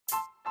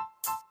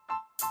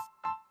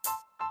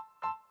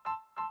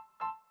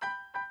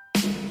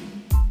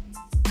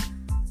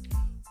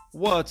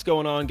What's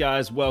going on,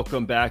 guys?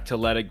 Welcome back to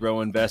Let It Grow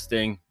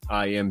Investing.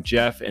 I am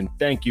Jeff, and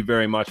thank you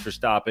very much for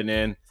stopping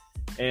in.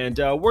 And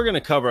we're going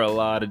to cover a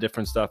lot of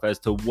different stuff as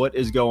to what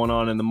is going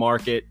on in the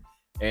market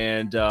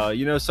and,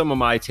 some of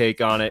my take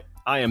on it.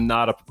 I am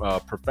not a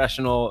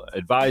professional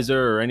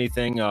advisor or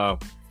anything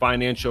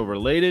financial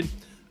related.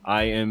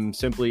 I am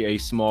simply a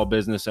small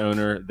business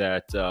owner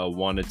that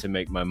wanted to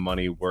make my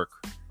money work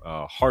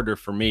harder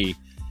for me.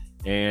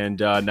 And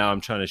now I'm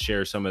trying to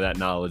share some of that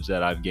knowledge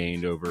that I've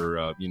gained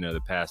over,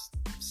 the past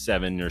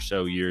 7 or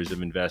so years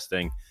of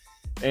investing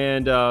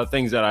and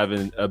things that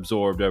I've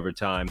absorbed over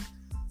time.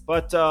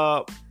 But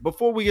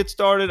before we get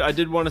started, I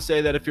did want to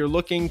say that if you're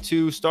looking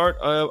to start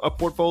a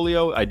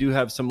portfolio, I do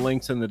have some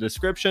links in the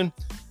description.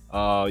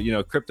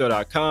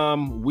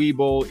 Crypto.com,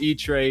 Webull,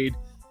 E-Trade.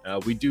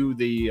 We do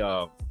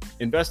the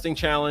investing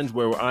challenge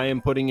where I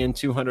am putting in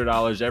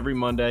 $200 every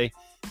Monday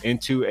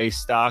into a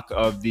stock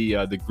of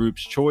the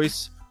group's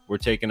choice. We're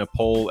taking a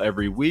poll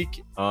every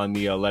week on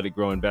the Let It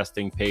Grow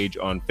Investing page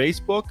on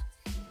Facebook.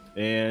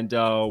 And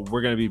we're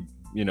going to be,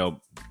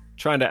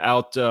 trying to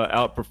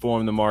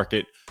outperform the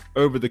market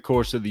over the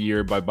course of the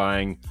year by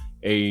buying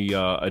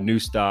a new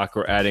stock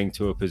or adding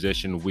to a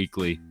position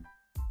weekly.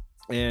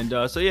 And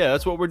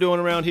that's what we're doing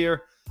around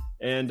here.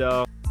 And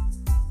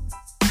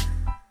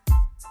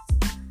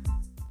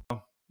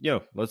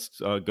let's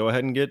go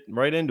ahead and get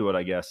right into it,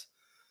 I guess.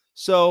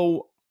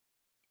 So,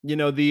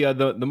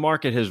 the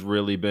market has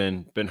really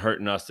been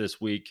hurting us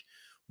this week.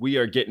 We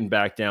are getting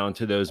back down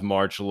to those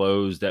March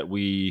lows that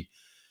we're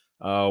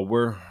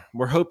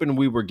hoping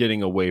we were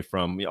getting away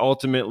from.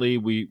 Ultimately,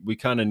 we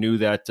kind of knew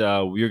that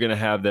we were going to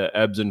have the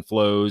ebbs and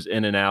flows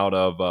in and out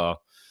of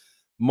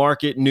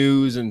market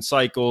news and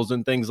cycles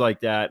and things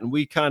like that, and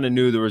we kind of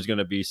knew there was going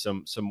to be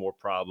some more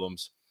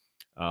problems.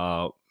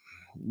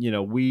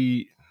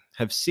 We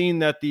have seen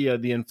that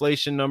the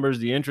inflation numbers,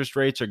 the interest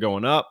rates are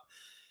going up.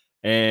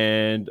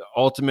 And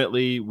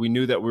ultimately, we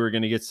knew that we were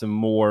going to get some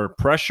more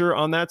pressure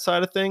on that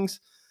side of things.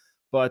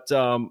 But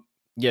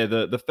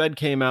the Fed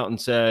came out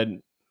and said,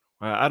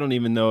 I don't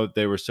even know if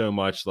they were so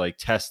much like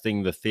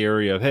testing the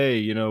theory of,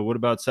 hey, what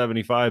about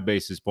 75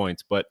 basis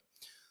points? But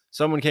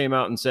someone came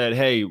out and said,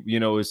 hey,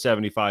 is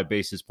 75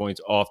 basis points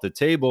off the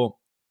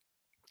table?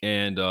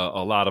 And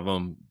a lot of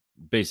them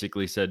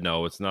basically said,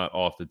 no, it's not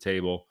off the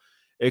table.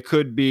 It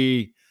could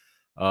be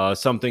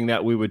something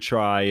that we would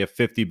try if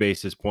 50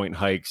 basis point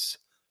hikes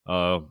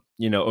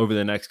over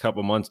the next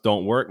couple months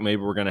don't work.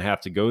 Maybe we're going to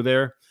have to go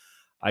there.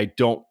 I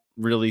don't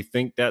really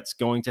think that's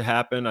going to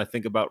happen. I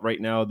think about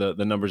right now,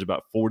 the numbers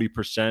about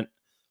 40%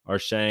 are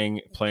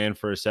saying plan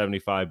for a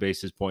 75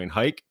 basis point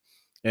hike.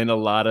 And a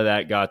lot of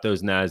that got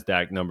those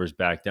NASDAQ numbers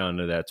back down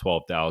to that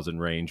 12,000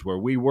 range where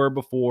we were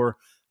before.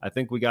 I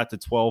think we got to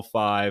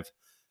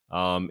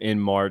 12.5 in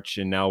March,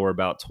 and now we're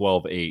about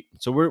 12.8.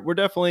 So we're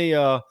definitely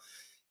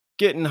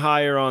getting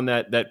higher on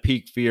that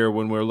peak fear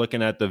when we're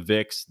looking at the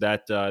VIX.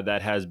 That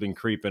has been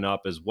creeping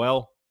up as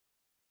well.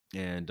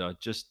 And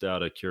just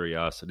out of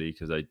curiosity,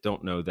 because I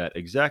don't know that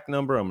exact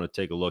number, I'm going to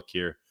take a look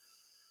here.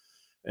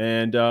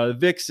 And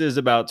VIX is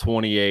about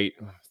 28.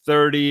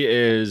 30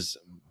 is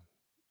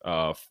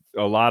a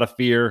lot of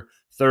fear.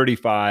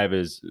 35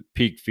 is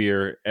peak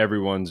fear.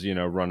 Everyone's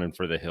running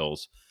for the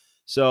hills.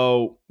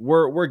 So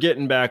we're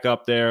getting back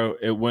up there.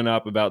 It went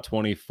up about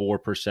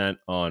 24%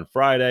 on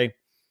Friday.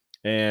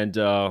 And,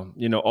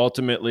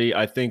 ultimately,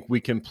 I think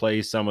we can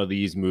play some of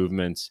these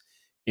movements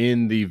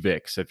in the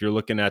VIX. If you're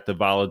looking at the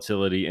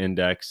volatility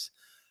index,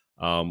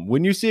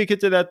 when you see it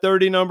get to that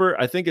 30 number,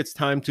 I think it's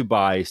time to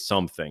buy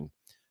something.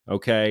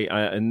 Okay.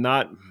 And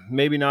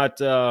maybe not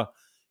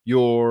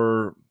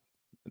your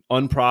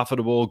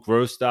unprofitable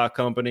growth stock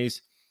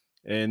companies.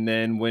 And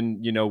then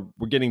when,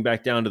 we're getting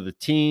back down to the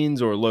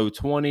teens or low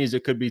 20s,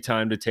 it could be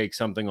time to take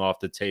something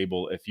off the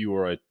table if you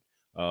are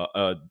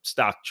a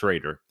stock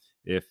trader.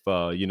 If,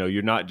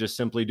 you're not just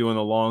simply doing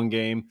the long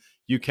game,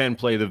 you can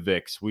play the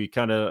VIX. We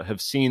kind of have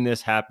seen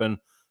this happen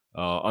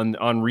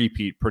on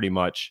repeat pretty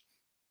much,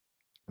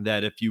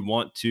 that if you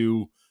want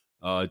to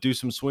do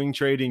some swing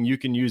trading, you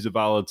can use the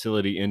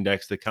volatility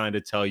index to kind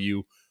of tell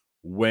you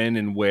when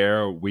and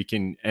where we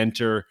can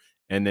enter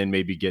and then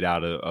maybe get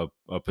out of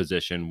a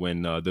position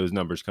when those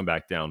numbers come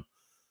back down.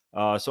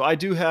 So I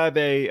do have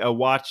a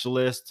watch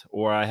list,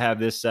 or I have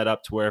this set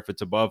up to where if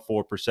it's above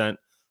 4%,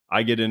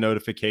 I get a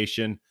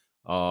notification.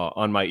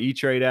 On my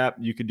E-Trade app,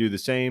 you could do the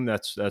same.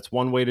 That's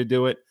one way to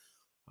do it.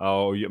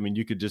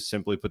 You could just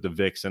simply put the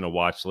VIX in a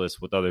watch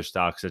list with other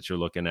stocks that you're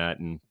looking at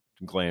and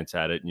glance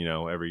at it,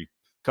 every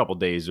couple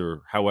days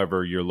or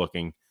however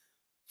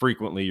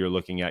frequently you're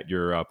looking at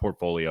your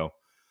portfolio.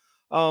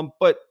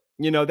 But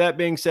that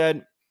being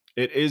said,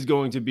 it is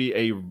going to be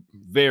a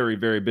very,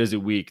 very busy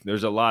week.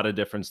 There's a lot of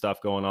different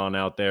stuff going on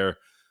out there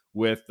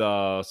with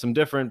some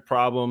different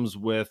problems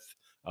with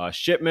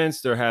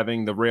shipments. They're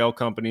having the rail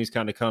companies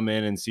kind of come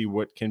in and see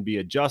what can be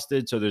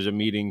adjusted. So there's a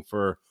meeting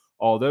for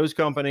all those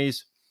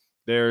companies.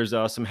 There's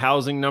some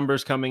housing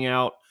numbers coming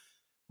out.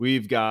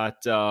 We've got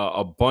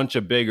a bunch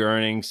of big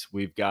earnings.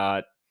 We've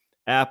got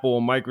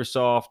Apple,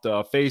 Microsoft,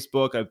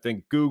 Facebook, I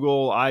think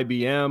Google,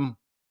 IBM.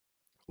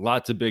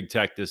 Lots of big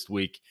tech this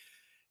week.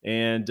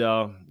 And,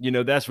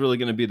 that's really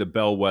going to be the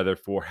bellwether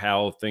for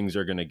how things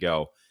are going to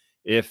go.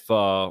 If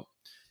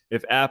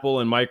Apple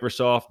and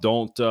Microsoft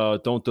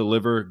don't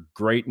deliver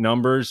great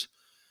numbers,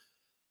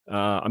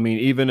 I mean,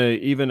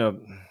 even a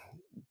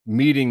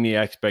meeting the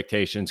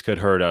expectations could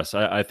hurt us.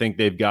 I think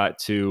they've got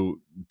to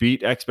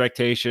beat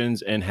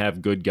expectations and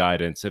have good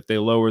guidance. If they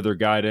lower their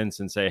guidance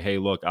and say, "Hey,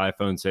 look,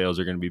 iPhone sales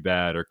are going to be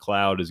bad or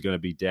cloud is going to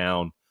be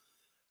down,"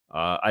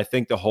 I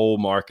think the whole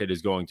market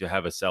is going to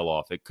have a sell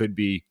off. It could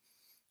be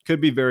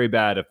very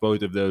bad if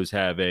both of those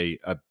have a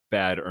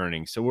bad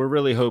earnings. So we're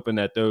really hoping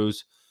that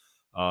those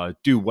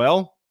do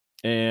well,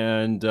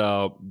 and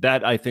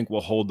that I think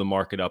will hold the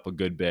market up a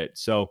good bit.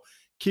 So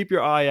keep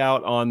your eye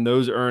out on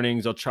those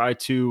earnings. I'll try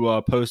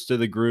to post to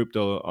the group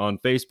on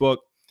Facebook,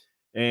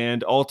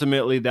 and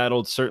ultimately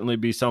that'll certainly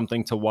be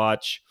something to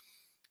watch.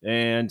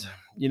 And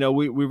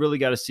we really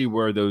got to see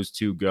where those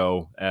two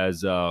go,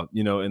 as in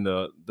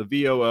the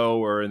VOO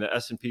or in the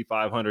S&P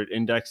 500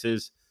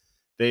 indexes.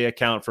 They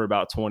account for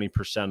about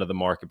 20% of the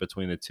market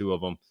between the two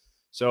of them.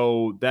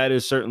 So that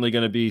is certainly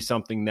going to be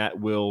something that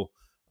will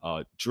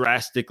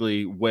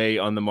drastically weigh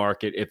on the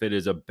market if it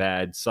is a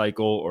bad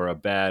cycle or a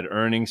bad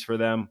earnings for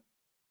them.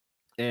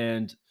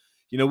 And,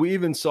 we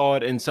even saw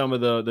it in some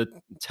of the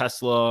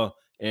Tesla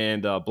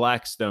and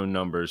Blackstone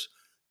numbers.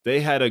 They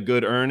had a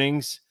good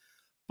earnings,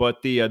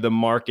 but the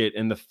market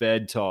and the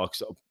Fed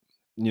talks,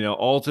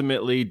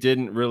 ultimately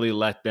didn't really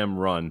let them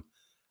run.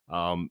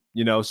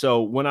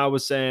 So when I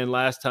was saying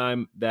last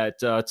time that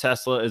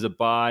Tesla is a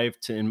buy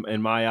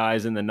in my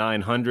eyes in the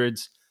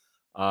 900s,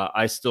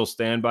 I still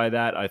stand by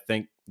that. I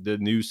think the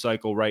news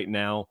cycle right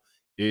now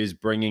is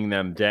bringing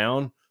them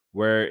down,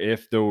 where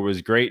if there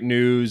was great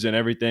news and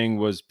everything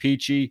was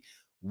peachy,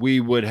 we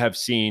would have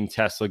seen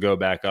Tesla go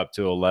back up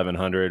to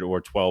 1100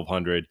 or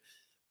 1200.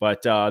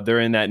 But they're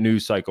in that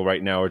news cycle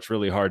right now. It's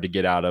really hard to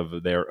get out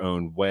of their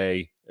own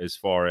way as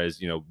far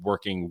as,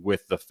 working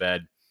with the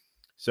Fed.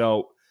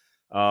 So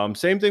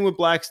same thing with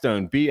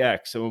Blackstone,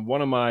 BX. So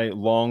one of my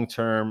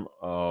long-term,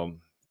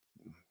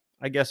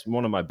 I guess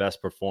one of my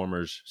best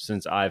performers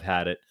since I've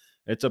had it.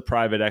 It's a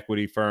private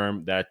equity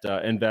firm that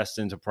invests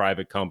into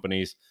private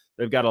companies.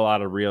 They've got a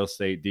lot of real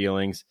estate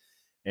dealings.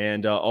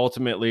 And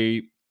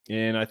ultimately,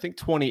 in I think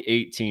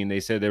 2018,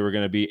 they said they were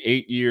going to be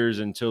 8 years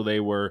until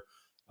they were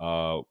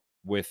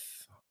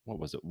with, what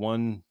was it,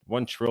 1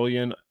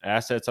 trillion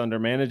assets under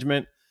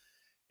management.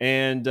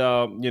 And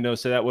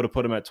so that would have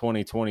put them at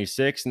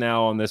 2026.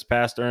 Now on this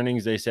past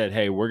earnings, they said,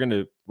 "Hey, we're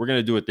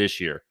gonna do it this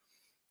year."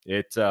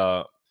 It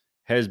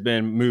has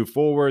been moved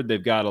forward.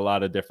 They've got a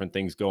lot of different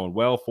things going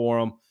well for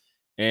them,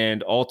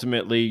 and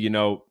ultimately,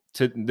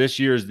 this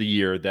year is the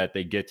year that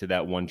they get to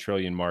that 1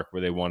 trillion mark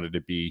where they wanted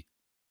to be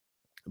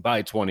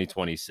by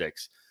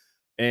 2026.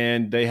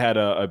 And they had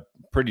a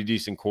pretty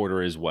decent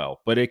quarter as well,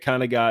 but it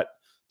kind of got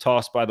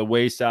tossed by the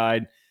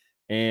wayside,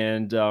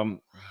 and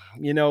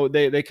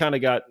they kind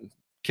of got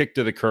kicked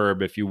to the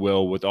curb, if you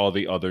will, with all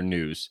the other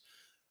news.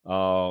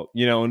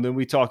 And then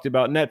we talked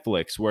about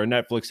Netflix, where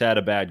Netflix had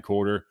a bad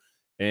quarter,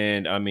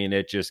 and I mean,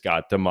 it just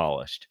got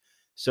demolished.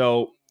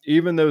 So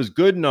even those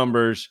good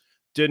numbers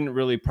didn't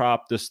really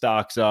prop the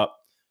stocks up,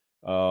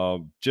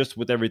 just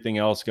with everything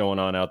else going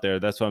on out there.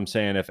 That's what I'm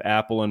saying. If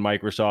Apple and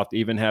Microsoft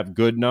even have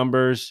good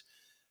numbers,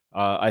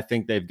 I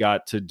think they've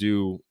got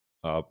to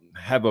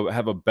have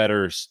a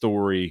better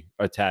story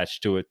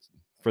attached to it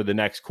for the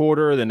next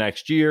quarter, the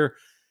next year.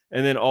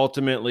 And then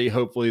ultimately,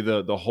 hopefully,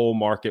 the whole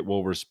market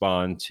will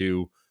respond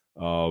to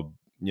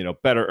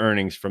better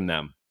earnings from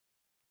them.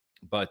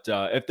 But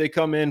if they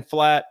come in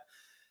flat,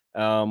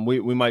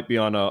 we might be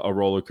on a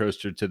roller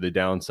coaster to the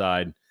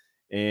downside.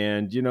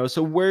 And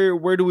so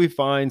where do we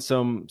find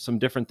some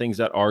different things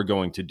that are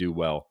going to do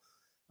well?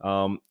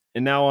 And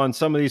now on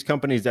some of these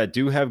companies that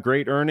do have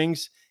great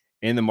earnings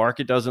and the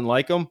market doesn't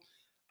like them,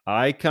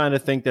 I kind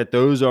of think that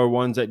those are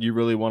ones that you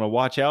really want to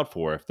watch out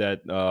for. If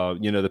that,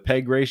 the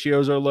PEG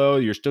ratios are low,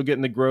 you're still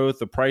getting the growth,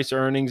 the price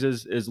earnings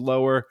is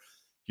lower,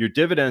 your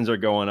dividends are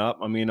going up.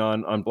 I mean,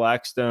 on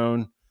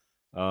Blackstone,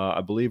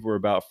 I believe we're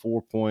about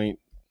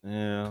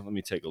let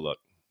me take a look.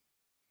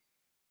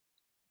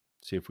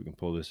 See if we can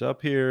pull this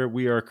up here.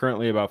 We are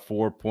currently about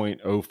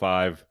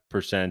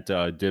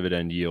 4.05%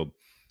 dividend yield,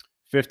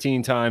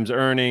 15 times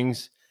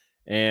earnings.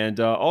 And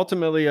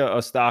ultimately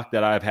a stock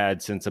that I've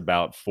had since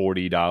about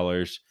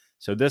 $40.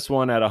 So this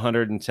one at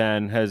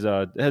 110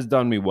 has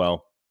done me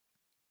well.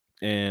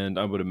 And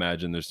I would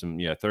imagine there's some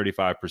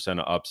 35%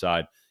 of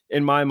upside.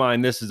 In my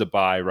mind, this is a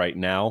buy right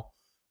now.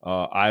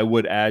 I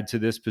would add to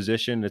this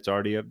position. It's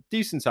already a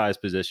decent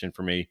sized position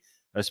for me,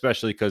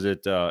 especially because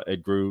it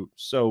grew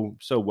so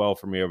well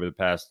for me over the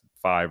past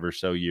 5 or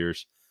so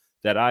years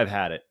that I've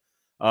had it.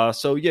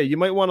 So you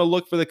might want to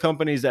look for the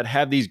companies that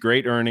have these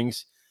great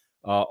earnings.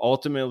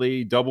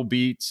 Ultimately double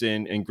beats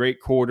and great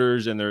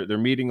quarters, and they're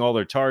meeting all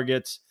their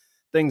targets,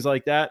 things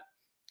like that.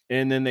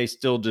 And then they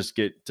still just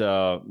get,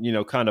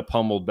 kind of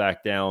pummeled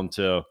back down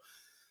to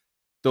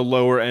the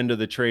lower end of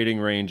the trading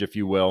range, if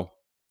you will.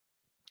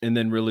 and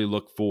then really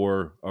look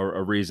for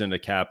a reason to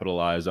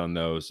capitalize on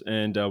those.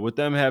 And with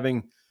them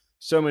having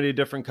so many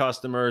different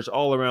customers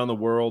all around the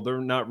world, they're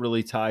not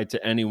really tied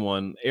to any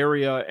one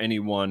area, any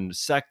one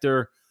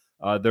sector.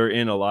 They're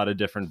in a lot of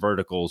different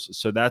verticals.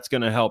 So that's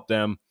going to help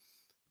them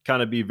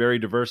kind of be very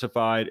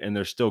diversified, and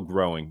they're still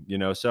growing,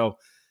 So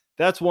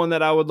that's one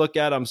that I would look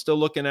at. I'm still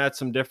looking at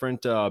some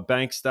different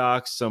bank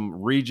stocks, some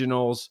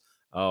regionals.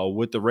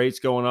 With the rates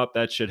going up,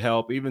 that should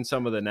help. Even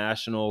some of the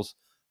nationals,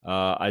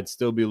 I'd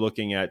still be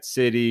looking at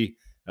Citi.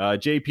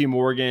 JP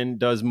Morgan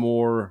does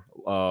more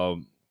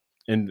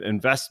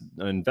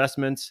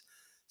investments.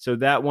 So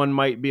that one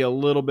might be a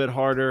little bit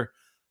harder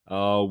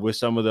with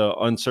some of the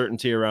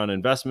uncertainty around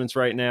investments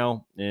right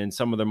now. And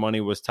some of their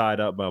money was tied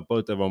up,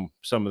 both of them,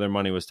 some of their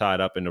money was tied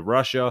up into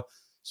Russia.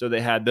 So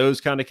they had those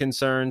kind of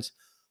concerns.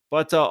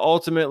 But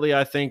ultimately,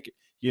 I think,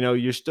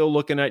 you're still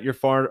looking at your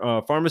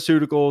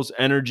pharmaceuticals,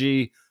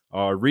 energy,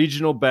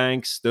 regional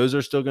banks. Those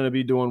are still going to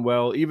be doing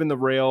well. Even the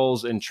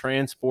rails and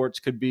transports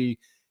could be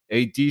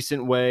a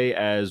decent way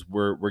as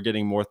we're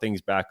getting more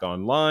things back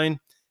online.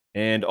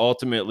 And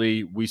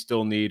ultimately, we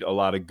still need a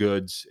lot of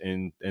goods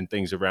and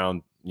things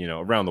around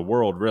the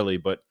world, really.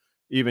 But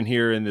even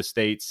here in the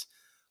States,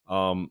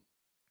 we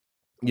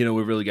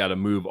really got to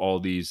move all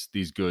these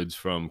goods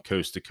from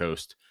coast to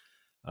coast.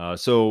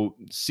 So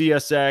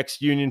CSX,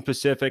 Union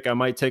Pacific, I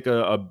might take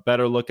a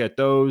better look at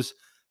those.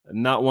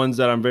 Not ones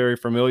that I'm very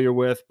familiar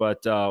with,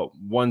 but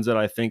ones that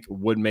I think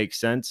would make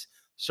sense.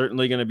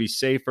 Certainly going to be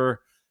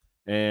safer.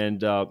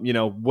 And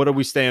what are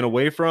we staying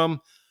away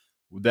from?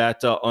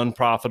 That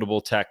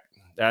unprofitable tech.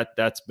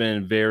 That's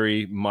been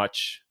very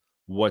much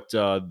what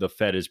the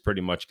Fed is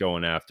pretty much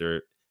going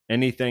after.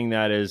 Anything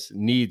that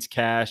needs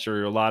cash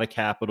or a lot of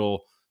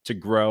capital to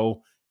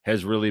grow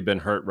has really been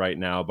hurt right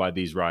now by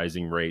these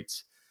rising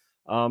rates.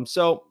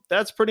 So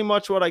that's pretty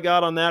much what I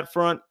got on that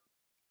front.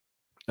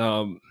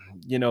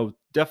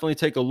 Definitely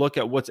take a look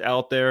at what's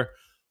out there,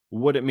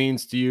 what it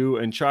means to you,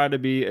 and try to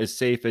be as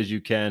safe as you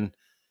can.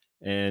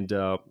 And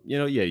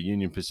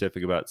Union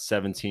Pacific about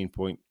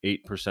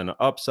 17.8%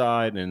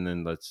 upside, and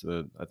then I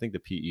think the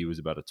PE was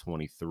about a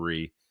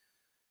 23.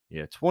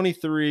 Yeah,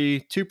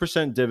 23,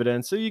 2%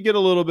 dividend. So you get a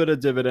little bit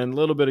of dividend, a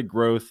little bit of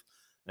growth.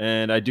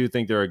 And I do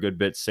think they're a good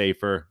bit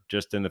safer,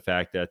 just in the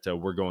fact that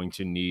we're going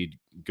to need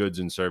goods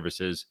and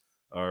services,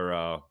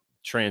 or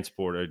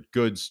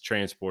goods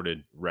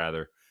transported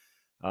rather.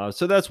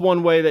 So that's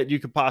one way that you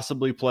could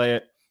possibly play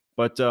it.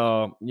 But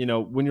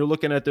when you're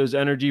looking at those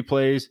energy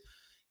plays,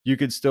 you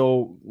could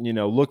still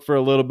look for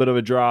a little bit of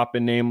a drop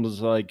in names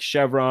like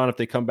Chevron if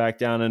they come back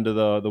down into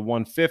the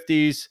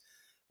 150s.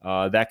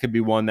 That could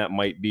be one that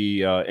might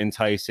be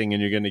enticing,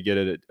 and you're going to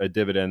get a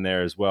dividend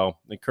there as well.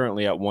 They're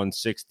currently at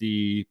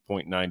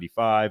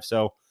 160.95.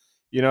 So,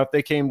 if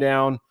they came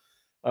down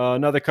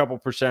another couple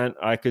percent,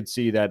 I could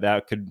see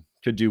that could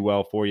do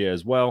well for you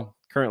as well.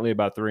 Currently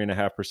about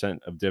 3.5%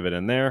 of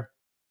dividend there.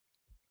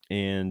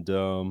 And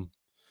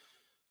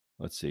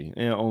let's see,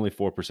 only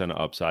 4% of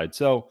upside.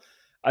 So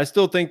I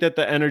still think that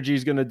the energy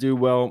is going to do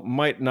well.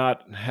 Might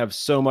not have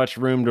so much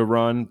room to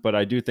run, but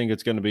I do think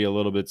it's going to be a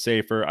little bit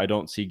safer. I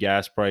don't see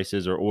gas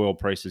prices or oil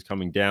prices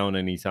coming down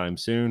anytime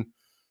soon,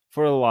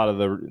 for a lot of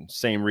the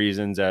same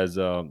reasons as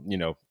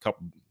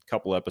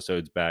couple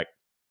episodes back.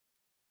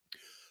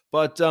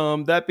 But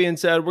that being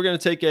said, we're going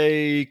to take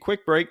a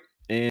quick break,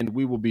 and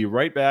we will be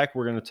right back.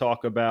 We're going to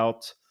talk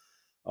about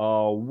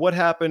what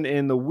happened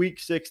in the week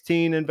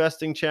 16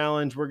 investing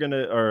challenge.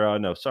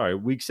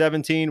 Week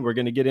 17. We're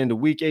going to get into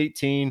week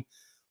 18,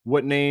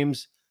 what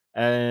names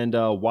and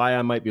why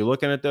I might be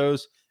looking at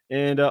those,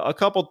 and a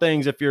couple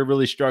things if you're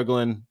really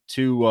struggling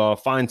to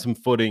find some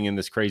footing in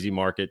this crazy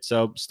market.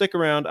 So stick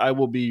around. I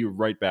will be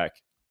right back.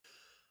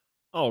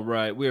 All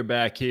right, we're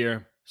back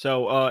here.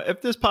 So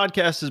if this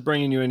podcast is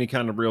bringing you any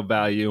kind of real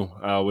value,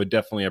 I would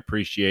definitely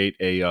appreciate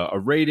a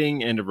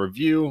rating and a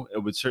review. It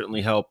would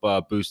certainly help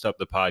boost up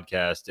the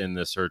podcast in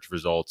the search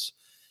results.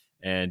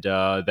 And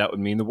that would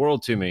mean the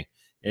world to me.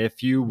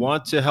 If you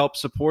want to help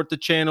support the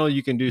channel,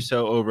 you can do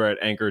so over at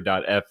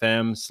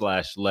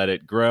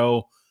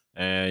anchor.fm/letitgrow.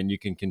 And you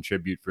can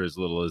contribute for as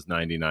little as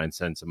 99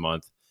 cents a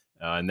month.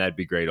 And that'd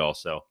be great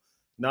also.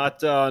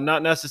 Not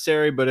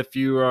necessary, but if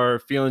you are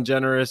feeling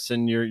generous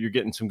and you're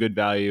getting some good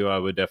value, I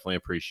would definitely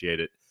appreciate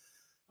it.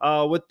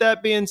 With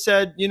that being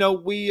said,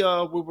 we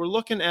were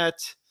looking at,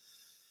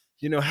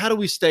 how do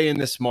we stay in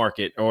this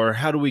market, or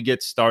how do we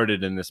get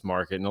started in this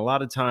market? And a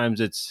lot of times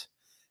it's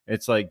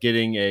like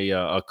getting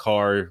a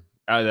car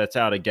that's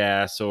out of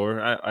gas, or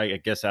I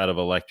guess out of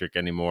electric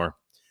anymore,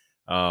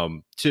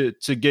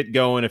 to get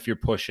going if you're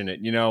pushing it.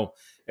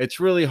 It's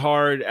really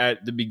hard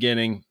at the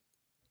beginning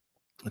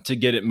to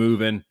get it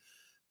moving.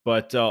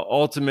 But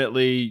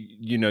ultimately,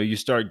 you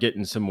start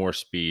getting some more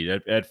speed.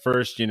 At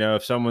first,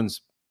 if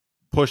someone's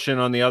pushing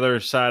on the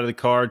other side of the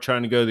car,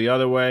 trying to go the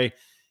other way,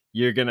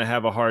 you're going to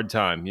have a hard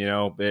time.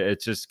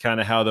 It's just kind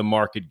of how the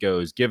market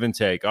goes, give and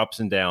take, ups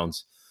and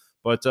downs.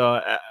 But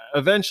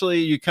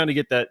eventually, you kind of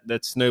get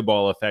that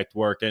snowball effect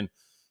working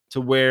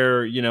to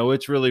where,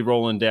 it's really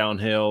rolling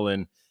downhill.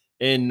 And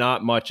and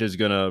not much is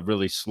going to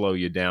really slow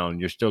you down.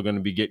 You're still going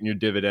to be getting your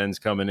dividends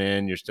coming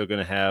in. You're still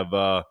going to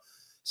have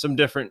some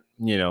different,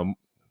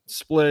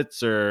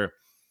 splits or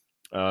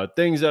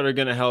things that are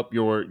going to help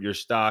your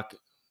stock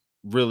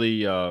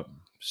really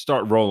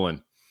start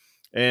rolling.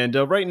 And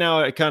right now,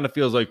 it kind of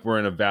feels like we're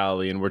in a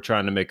valley and we're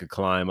trying to make a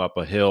climb up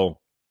a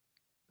hill.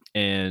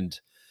 And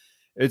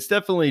it's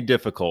definitely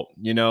difficult.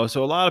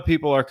 So a lot of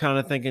people are kind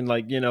of thinking,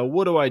 like,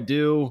 what do I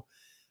do?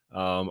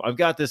 I've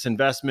got this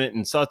investment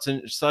in such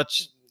and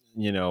such,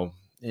 you know,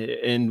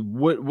 and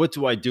what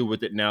do I do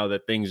with it now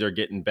that things are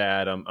getting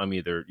bad? I'm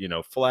either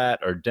flat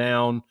or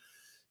down.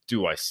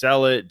 Do I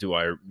sell it? Do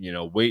I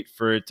wait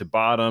for it to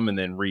bottom and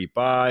then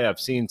rebuy? I've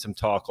seen some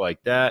talk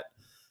like that.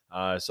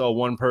 I saw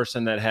one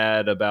person that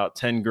had about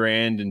 10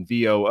 grand in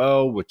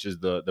VOO, which is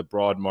the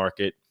broad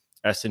market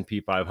S&P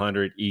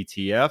 500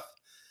 ETF,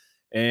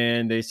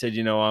 and they said,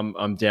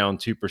 I'm down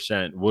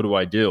 2%. What do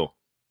I do?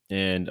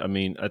 And I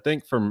mean, I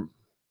think for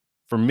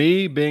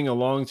me, being a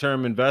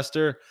long-term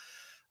investor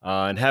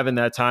and having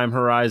that time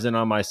horizon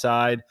on my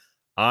side,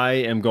 I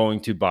am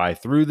going to buy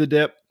through the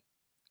dip.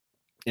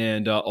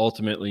 And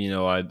ultimately,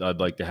 I'd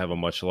like to have a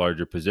much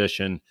larger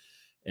position.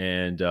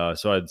 And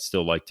so I'd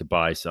still like to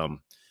buy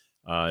some.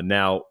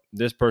 Now,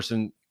 this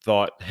person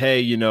thought,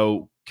 hey,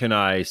 can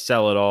I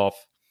sell it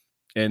off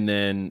and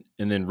then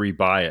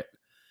rebuy it?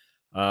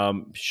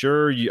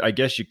 Sure, I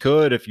guess you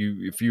could if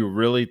you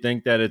really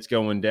think that it's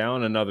going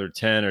down another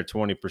 10 or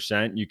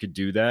 20%, you could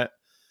do that.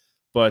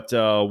 But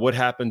what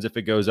happens if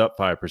it goes up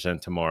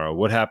 5% tomorrow?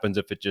 What happens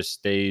if it just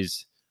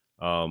stays,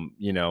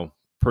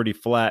 pretty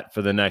flat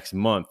for the next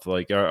month?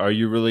 Like, are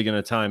you really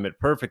going to time it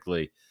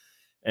perfectly?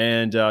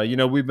 And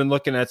we've been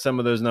looking at some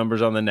of those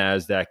numbers on the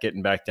Nasdaq,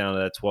 getting back down to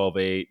that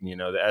 12.8.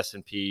 The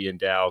S&P and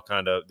Dow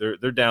kind of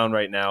they're down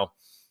right now,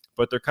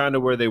 but they're kind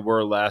of where they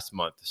were last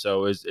month.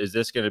 So is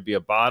this going to be a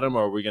bottom,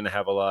 or are we going to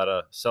have a lot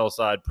of sell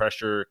side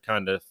pressure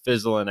kind of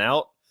fizzling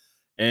out,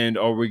 and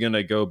are we going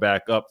to go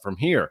back up from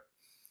here?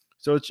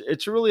 So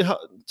it's really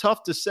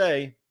tough to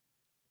say,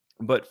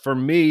 but for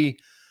me,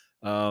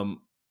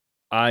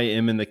 I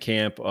am in the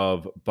camp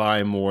of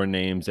buy more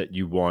names that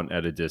you want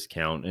at a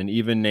discount, and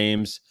even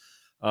names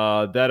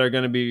that are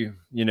going to be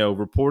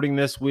reporting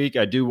this week.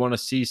 I do want to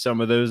see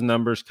some of those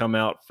numbers come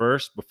out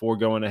first before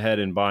going ahead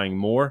and buying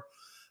more.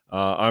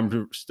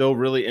 I'm still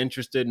really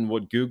interested in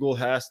what Google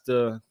has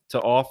to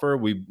offer.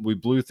 We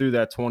blew through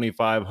that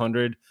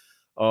 2,500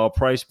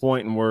 price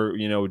point, and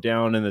we're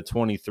down in the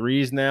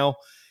 23s now.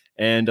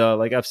 And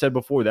like I've said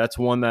before, that's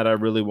one that I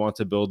really want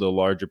to build a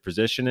larger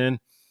position in.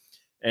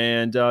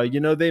 And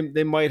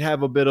they might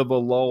have a bit of a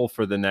lull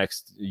for the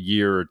next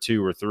year or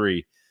two or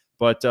three,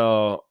 but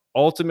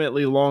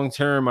ultimately long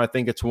term, I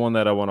think it's one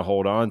that I want to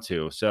hold on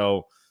to.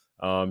 So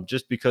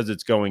just because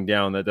it's going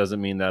down, that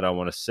doesn't mean that I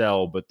want to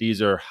sell, but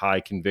these are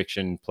high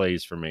conviction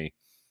plays for me.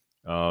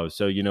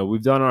 So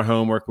we've done our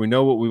homework. We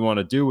know what we want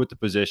to do with the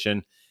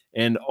position.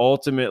 And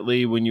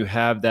ultimately, when you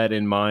have that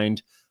in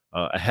mind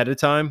ahead of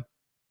time,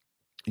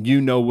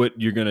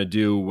 what you're going to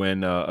do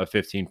when a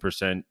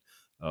 15%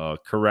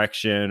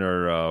 correction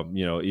or,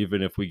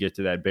 even if we get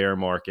to that bear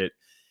market,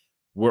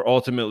 we're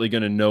ultimately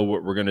going to know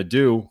what we're going to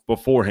do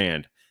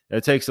beforehand.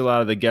 That takes a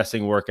lot of the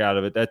guessing work out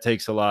of it. That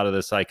takes a lot of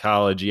the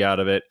psychology out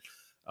of it.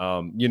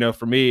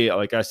 For me,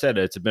 like I said,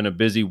 it's been a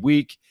busy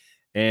week,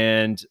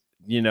 and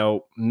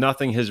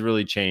nothing has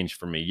really changed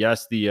for me.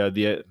 Yes,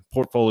 the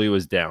portfolio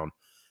is down.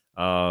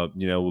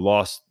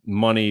 Lost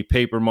money,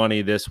 paper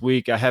money this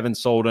week. I haven't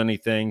sold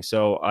anything,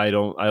 so I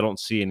don't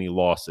see any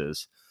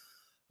losses.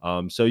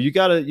 So you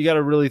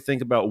gotta really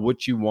think about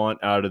what you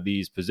want out of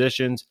these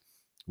positions,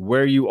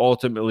 where you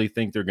ultimately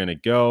think they're going to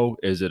go.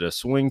 Is it a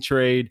swing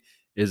trade?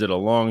 Is it a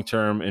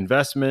long-term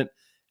investment?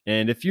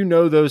 And if you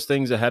know those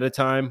things ahead of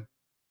time,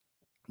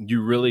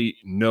 you really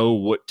know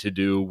what to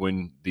do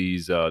when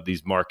these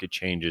market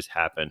changes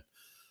happen.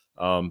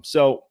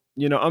 So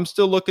I'm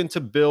still looking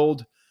to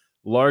build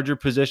larger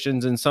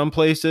positions in some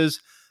places.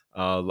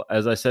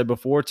 As I said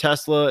before,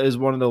 Tesla is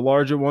one of the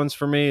larger ones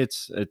for me.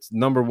 It's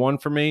number one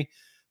for me.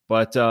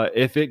 But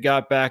if it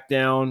got back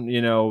down,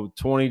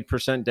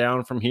 20%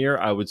 down from here,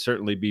 I would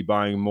certainly be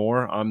buying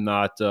more. I'm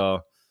not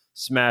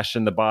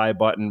smashing the buy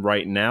button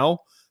right now.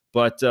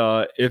 But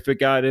if it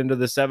got into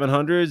the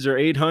 700s or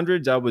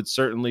 800s, I would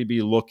certainly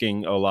be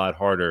looking a lot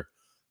harder.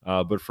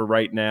 But for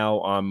right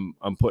now, I'm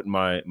putting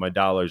my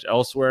dollars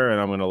elsewhere,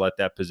 and I'm going to let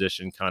that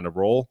position kind of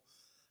roll.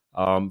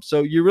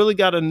 So you really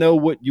got to know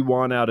what you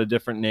want out of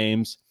different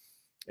names,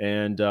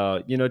 and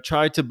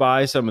try to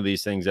buy some of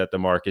these things that the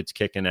market's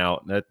kicking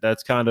out.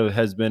 That's kind of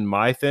has been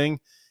my thing.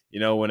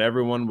 When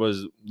everyone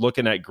was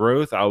looking at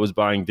growth, I was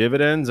buying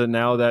dividends, and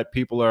now that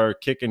people are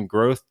kicking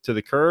growth to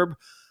the curb,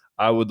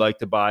 I would like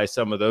to buy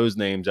some of those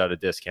names at a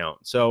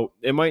discount. So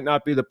it might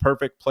not be the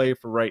perfect play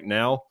for right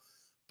now,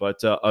 but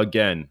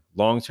again,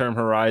 long-term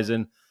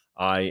horizon,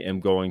 I am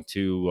going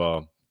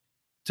to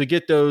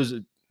get those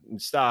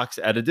stocks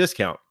at a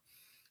discount.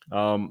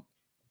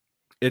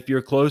 If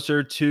you're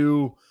closer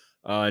to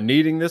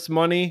needing this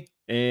money,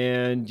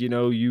 and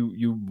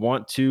you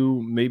want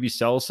to maybe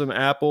sell some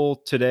Apple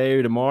today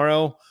or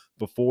tomorrow,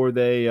 before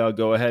they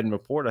go ahead and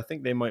report. I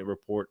think they might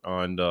report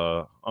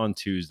on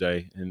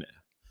Tuesday, and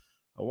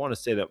I want to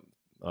say that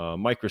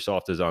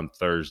Microsoft is on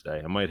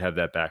Thursday. I might have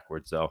that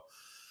backwards though.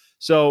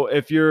 So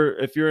if you're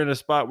in a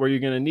spot where you're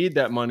going to need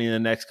that money in the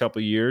next couple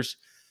of years,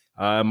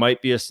 it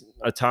might be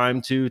a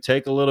time to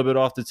take a little bit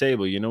off the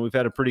table. You know, we've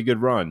had a pretty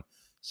good run,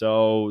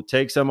 so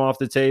take some off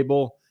the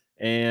table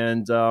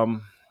and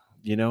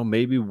you know,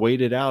 maybe wait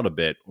it out a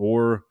bit,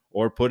 or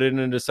put it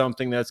into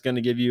something that's going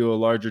to give you a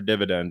larger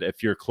dividend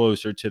if you're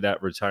closer to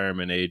that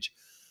retirement age.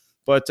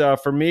 But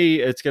for me,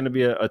 it's going to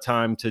be a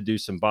time to do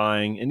some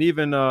buying. And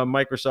even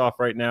Microsoft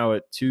right now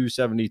at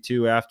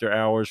 272 after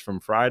hours from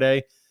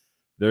Friday,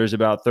 there's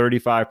about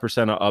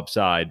 35% of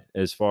upside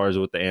as far as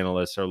what the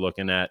analysts are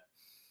looking at.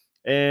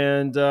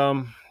 And,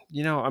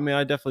 you know, I mean,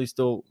 I definitely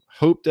still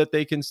hope that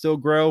they can still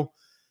grow.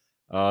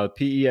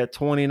 PE at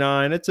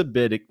 29, it's a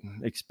bit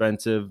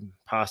expensive,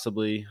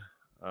 possibly.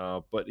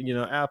 But, you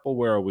know, Apple,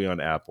 where are we on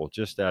Apple?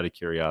 Just out of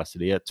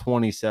curiosity, at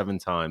 27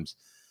 times.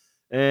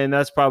 And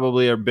that's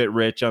probably a bit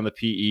rich on the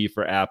PE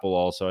for Apple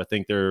also. I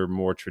think they're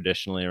more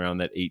traditionally around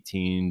that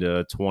 18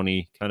 to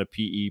 20 kind of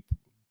PE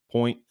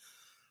point.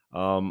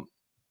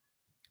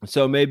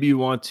 So maybe you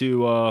want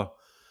to,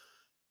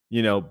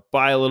 you know,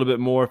 buy a little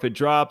bit more if it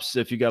drops,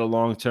 if you got a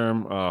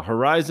long-term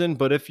horizon.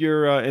 But if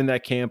you're in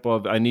that camp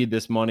of, I need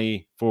this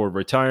money for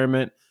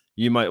retirement,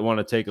 you might want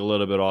to take a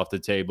little bit off the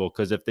table,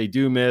 because if they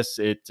do miss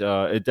it,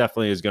 it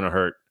definitely is going to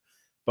hurt.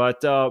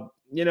 But,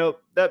 you know,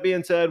 that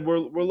being said,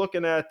 we're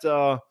looking at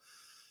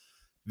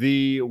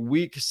the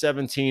week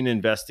 17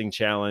 investing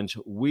challenge.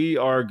 We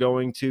are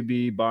going to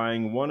be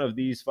buying one of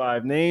these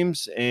 5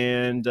 names,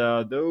 and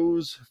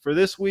those for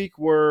this week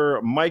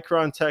were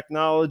Micron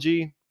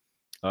Technology,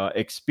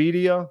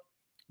 Expedia,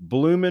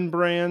 Bloomin'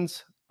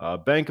 Brands,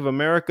 Bank of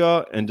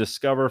America, and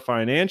Discover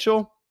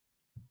Financial.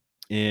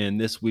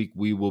 And this week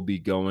we will be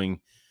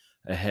going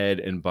ahead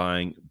and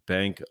buying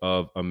Bank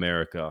of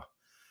America.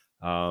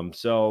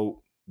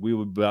 So we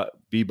would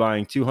be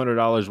buying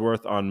 $200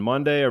 worth on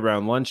Monday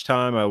around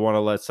lunchtime. I want to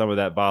let some of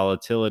that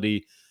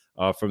volatility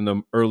from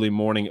the early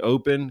morning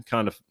open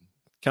kind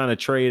of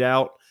trade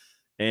out.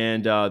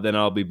 And then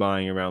I'll be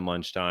buying around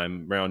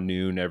lunchtime, around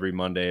noon every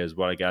Monday is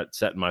what I got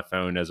set in my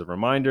phone as a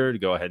reminder to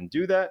go ahead and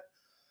do that.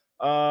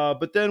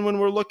 But then when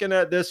we're looking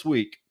at this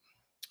week,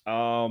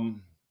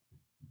 I'm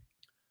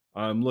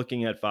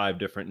looking at 5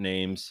 different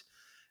names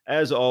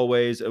as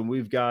always. And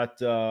we've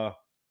got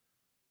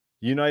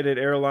United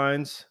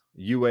Airlines,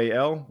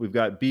 UAL. We've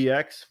got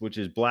BX, which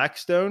is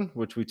Blackstone,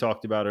 which we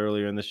talked about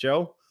earlier in the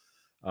show.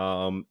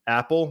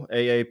 Apple,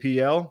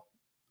 AAPL,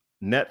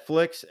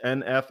 Netflix,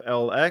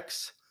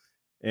 NFLX,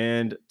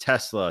 and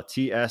Tesla,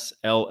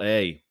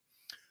 TSLA.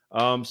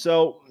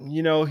 So,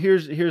 you know,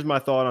 here's my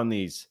thought on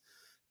these.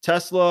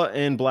 Tesla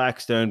and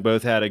Blackstone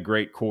both had a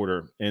great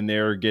quarter, and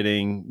they're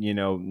getting, you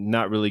know,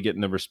 not really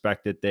getting the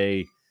respect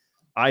that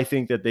I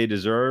think that they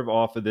deserve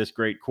off of this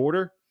great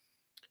quarter.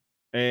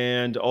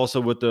 And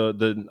also with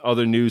the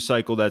other news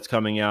cycle that's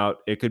coming out,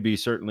 it could be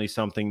certainly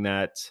something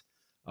that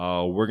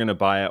we're going to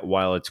buy it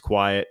while it's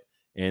quiet.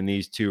 And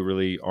these two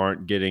really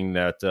aren't getting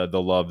that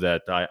the love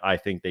that I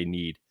think they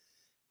need.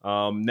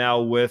 Now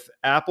with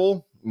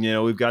Apple, you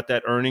know, we've got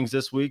that earnings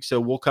this week,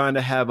 so we'll kind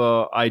of have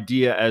a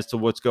idea as to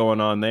what's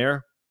going on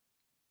there.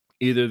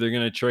 Either they're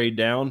going to trade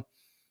down,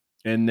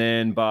 and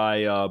then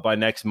by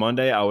next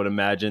Monday, I would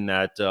imagine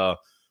that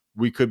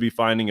we could be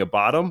finding a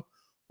bottom,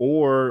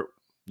 or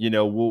you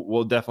know,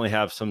 we'll definitely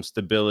have some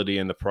stability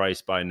in the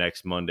price by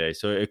next Monday.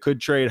 So it could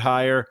trade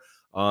higher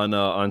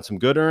on some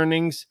good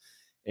earnings,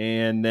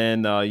 and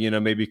then you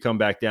know, maybe come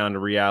back down to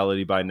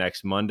reality by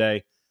next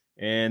Monday.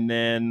 And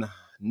then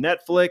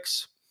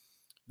Netflix,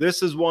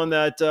 this is one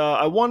that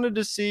I wanted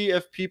to see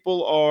if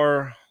people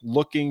are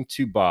looking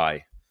to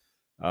buy.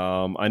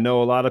 I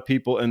know a lot of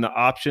people in the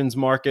options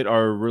market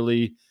are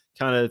really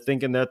kind of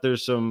thinking that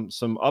there's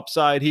some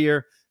upside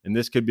here, and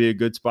this could be a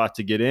good spot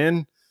to get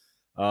in.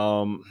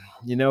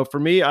 You know, for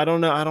me, I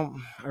don't know.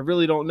 I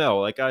really don't know.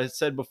 Like I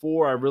said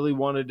before, I really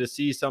wanted to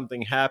see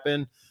something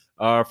happen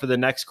for the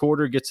next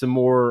quarter, get some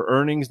more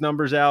earnings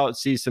numbers out,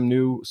 see some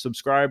new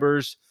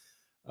subscribers,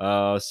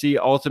 see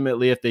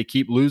ultimately if they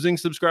keep losing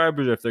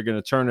subscribers, if they're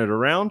going to turn it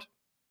around.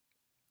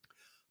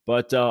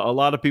 But a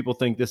lot of people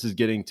think this is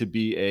getting to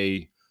be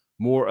a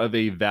more of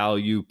a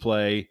value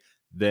play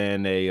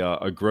than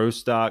a growth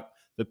stock.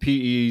 The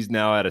PE is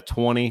now at a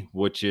 20,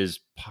 which is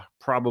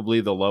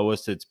probably the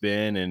lowest it's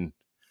been in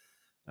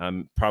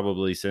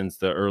probably since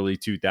the early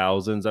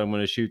 2000s, I'm going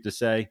to shoot to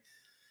say.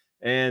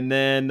 And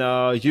then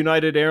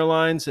United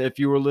Airlines, if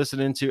you were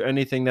listening to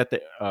anything that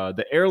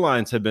the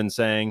airlines have been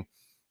saying,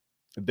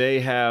 they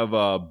have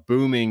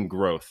booming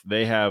growth.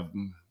 They have,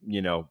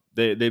 you know,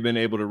 they've been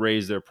able to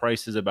raise their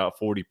prices about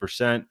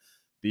 40%.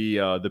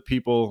 The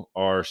people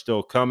are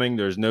still coming.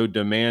 There's no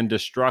demand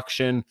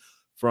destruction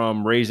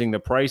from raising the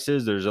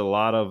prices. There's a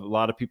lot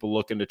of people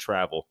looking to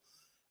travel.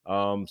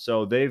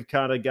 So they've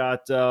kind of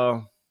got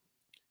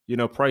you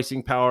know,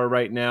 pricing power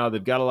right now.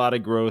 They've got a lot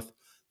of growth.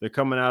 They're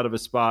coming out of a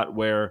spot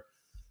where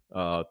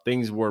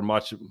things were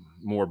much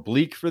more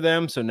bleak for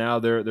them. So now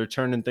they're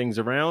turning things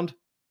around.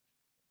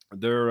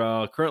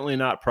 They're currently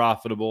not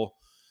profitable,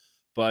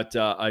 but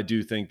I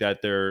do think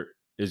that there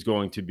is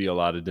going to be a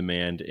lot of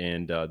demand,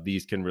 and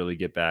these can really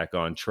get back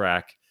on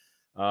track.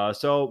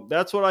 So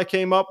that's what I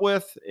came up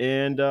with.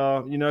 And,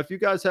 if you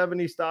guys have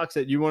any stocks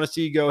that you want to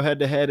see go head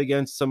to head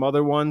against some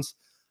other ones,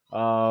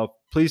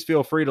 please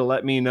feel free to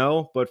let me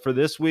know. But for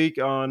this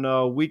week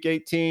on week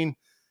 18,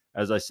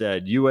 as I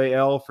said,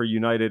 UAL for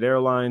United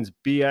Airlines,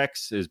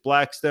 BX is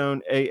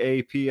Blackstone,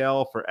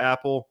 AAPL for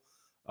Apple,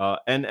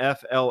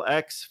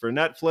 NFLX for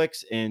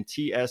Netflix, and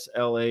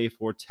TSLA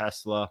for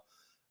Tesla.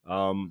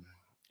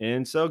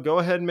 And so go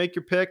ahead and make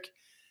your pick.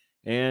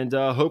 And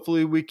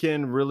hopefully we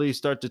can really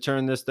start to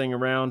turn this thing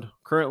around.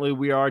 Currently,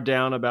 we are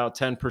down about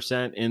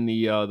 10% in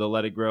the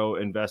Let It Grow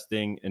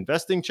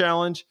investing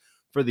challenge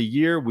for the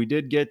year. We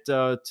did get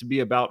to be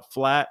about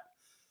flat.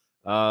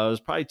 It was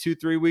probably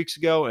 2-3 weeks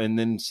ago, and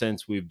then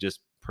since we've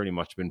just pretty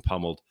much been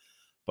pummeled.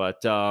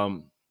 But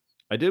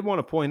I did want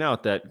to point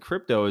out that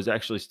crypto is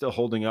actually still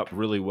holding up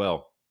really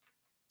well.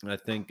 I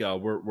think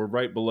we're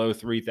right below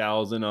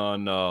 3,000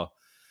 on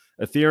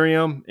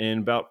Ethereum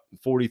and about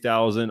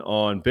 40,000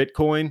 on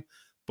Bitcoin,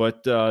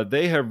 but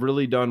they have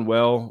really done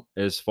well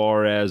as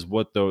far as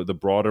what the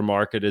broader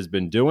market has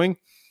been doing.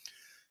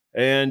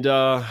 And,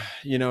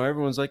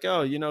 everyone's like,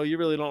 oh, you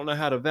really don't know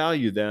how to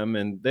value them,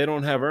 and they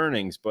don't have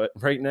earnings. But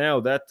right now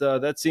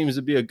that seems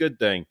to be a good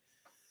thing.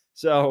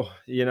 So,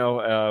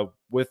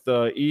 with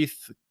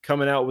ETH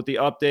coming out with the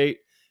update,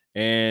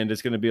 and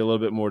it's going to be a little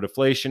bit more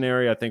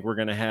deflationary, I think we're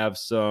going to have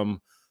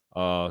some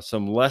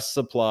less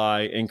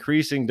supply,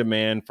 increasing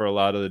demand for a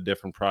lot of the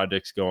different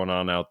projects going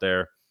on out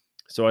there.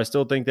 So I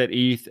still think that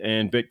ETH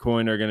and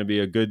Bitcoin are going to be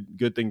a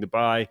good thing to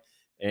buy.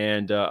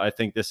 And I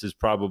think this is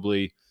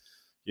probably,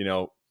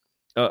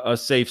 a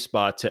safe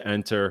spot to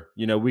enter.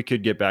 We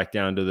could get back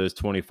down to those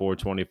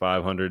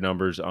 2,500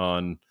 numbers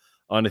on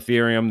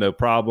Ethereum, no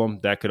problem.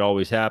 That could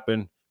always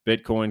happen.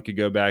 Bitcoin could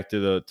go back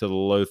to the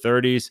low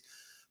 30s,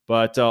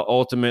 but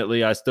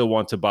ultimately I still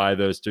want to buy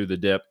those through the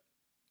dip.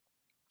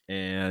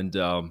 And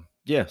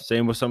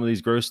same with some of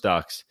these growth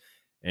stocks.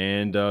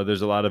 And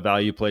there's a lot of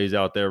value plays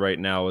out there right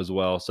now as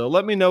well. So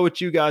let me know what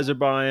you guys are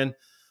buying.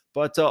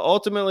 But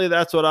ultimately,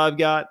 that's what I've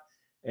got.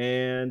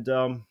 And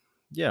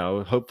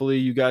hopefully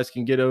you guys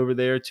can get over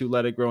there to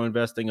Let It Grow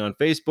Investing on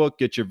Facebook.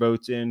 Get your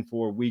votes in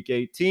for week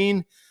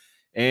 18.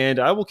 And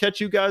I will catch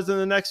you guys in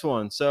the next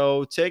one.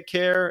 So take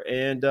care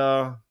and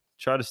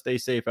try to stay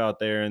safe out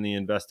there in the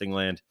investing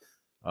land.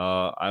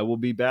 I will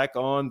be back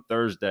on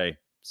Thursday.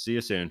 See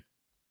you soon.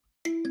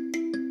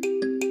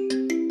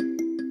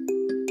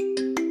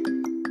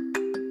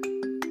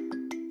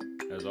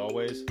 As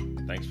always,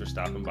 thanks for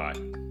stopping by.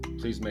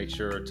 Please make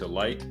sure to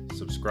like,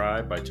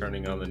 subscribe by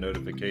turning on the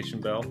notification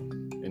bell,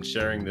 and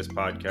sharing this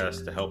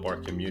podcast to help our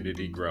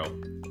community grow.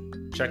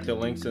 Check the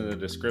links in the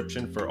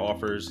description for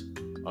offers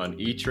on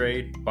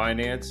E-Trade,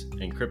 Binance,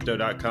 and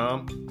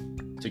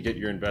Crypto.com to get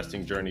your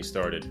investing journey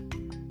started.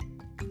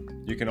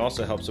 You can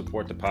also help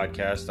support the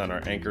podcast on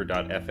our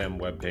Anchor.fm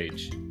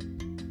webpage.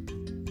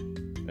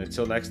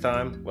 Until next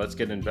time, let's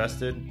get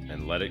invested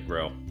and let it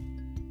grow.